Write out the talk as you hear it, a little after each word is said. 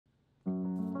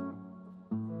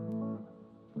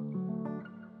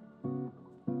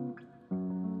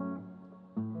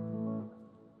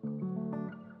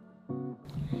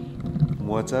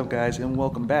What's up, guys, and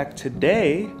welcome back.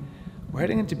 Today we're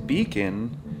heading into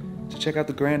Beacon to check out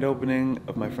the grand opening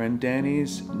of my friend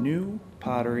Danny's new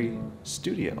pottery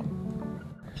studio.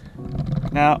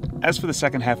 Now, as for the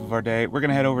second half of our day, we're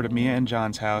gonna head over to Mia and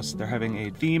John's house. They're having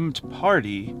a themed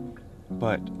party,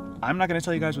 but I'm not gonna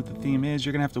tell you guys what the theme is.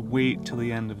 You're gonna have to wait till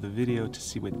the end of the video to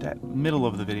see what that, middle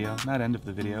of the video, not end of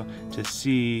the video, to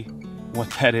see what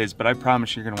that is, but I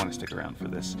promise you're gonna wanna stick around for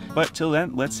this. But till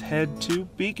then, let's head to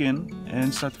Beacon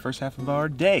and start the first half of our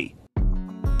day.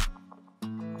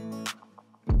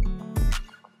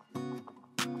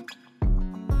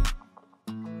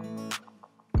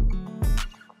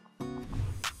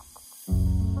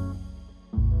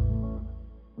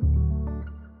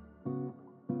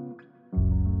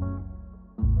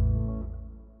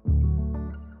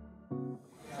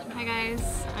 Hi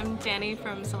guys, I'm Danny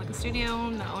from Silica Studio.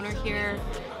 I'm the owner here.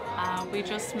 We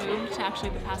just moved actually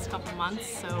the past couple months,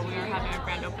 so we are having a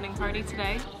grand opening party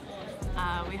today.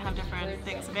 We have different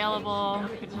things available.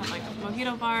 We have like a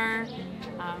mojito bar,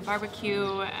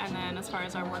 barbecue, and then as far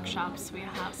as our workshops, we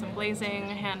have some glazing,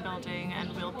 hand building, and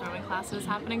wheel throwing classes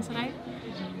happening today.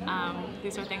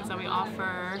 These are things that we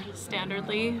offer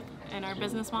standardly in our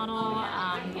business model.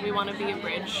 We want to be a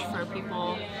bridge for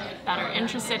people that are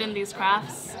interested in these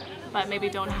crafts but maybe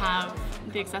don't have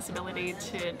the accessibility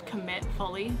to commit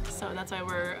fully. So that's why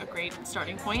we're a great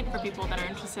starting point for people that are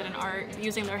interested in art,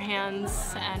 using their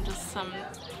hands and just some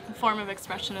form of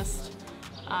expressionist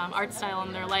art style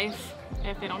in their life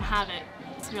if they don't have it.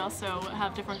 So we also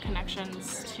have different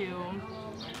connections to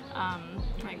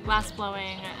like glass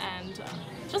blowing and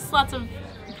just lots of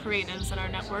creatives in our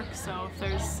network. So if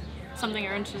there's something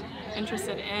you're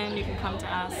interested in, you can come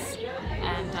to us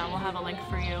and we'll have a link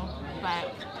for you.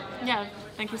 But yeah,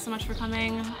 thank you so much for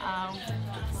coming.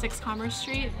 6 Commerce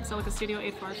Street, Silica Studio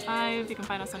 845. You can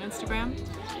find us on Instagram,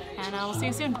 and we'll see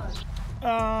you soon.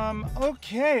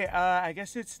 Okay, I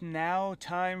guess it's now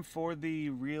time for the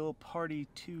real party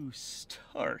to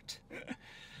start.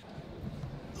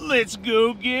 Let's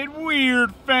go get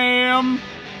weird, fam!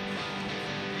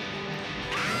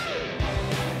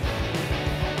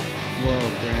 Whoa,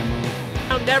 Grandma.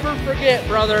 I'll never forget,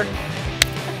 brother.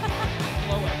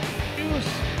 Blow it. Juice.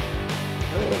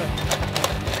 I'm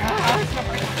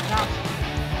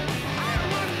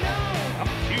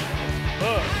cute as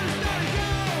fuck.